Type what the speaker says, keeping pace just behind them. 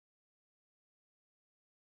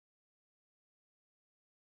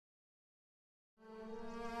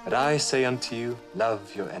But I say unto you,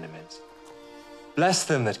 love your enemies. Bless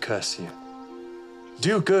them that curse you.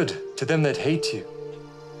 Do good to them that hate you.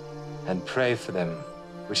 And pray for them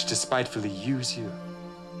which despitefully use you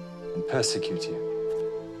and persecute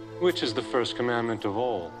you. Which is the first commandment of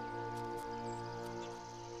all?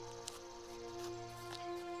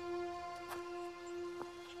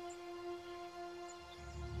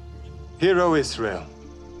 Hear, O Israel,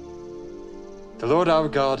 the Lord our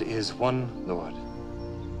God is one Lord.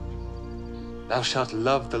 Thou shalt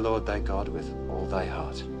love the Lord thy God with all thy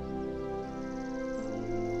heart,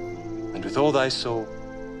 and with all thy soul,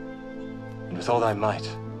 and with all thy might,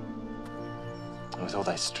 and with all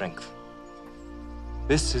thy strength.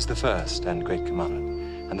 This is the first and great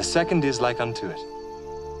commandment, and the second is like unto it.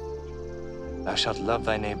 Thou shalt love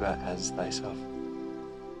thy neighbor as thyself.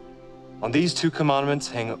 On these two commandments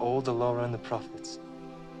hang all the law and the prophets.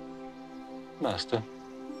 Master,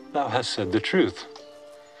 thou hast said the truth.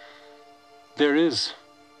 There is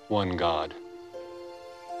one God,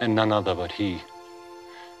 and none other but He.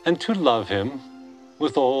 And to love Him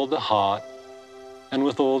with all the heart, and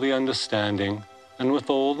with all the understanding, and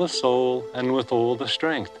with all the soul, and with all the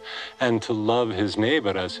strength, and to love his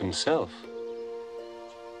neighbor as himself,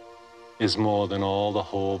 is more than all the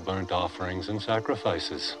whole burnt offerings and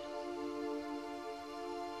sacrifices.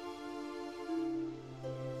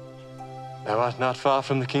 Thou art not far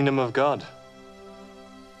from the kingdom of God.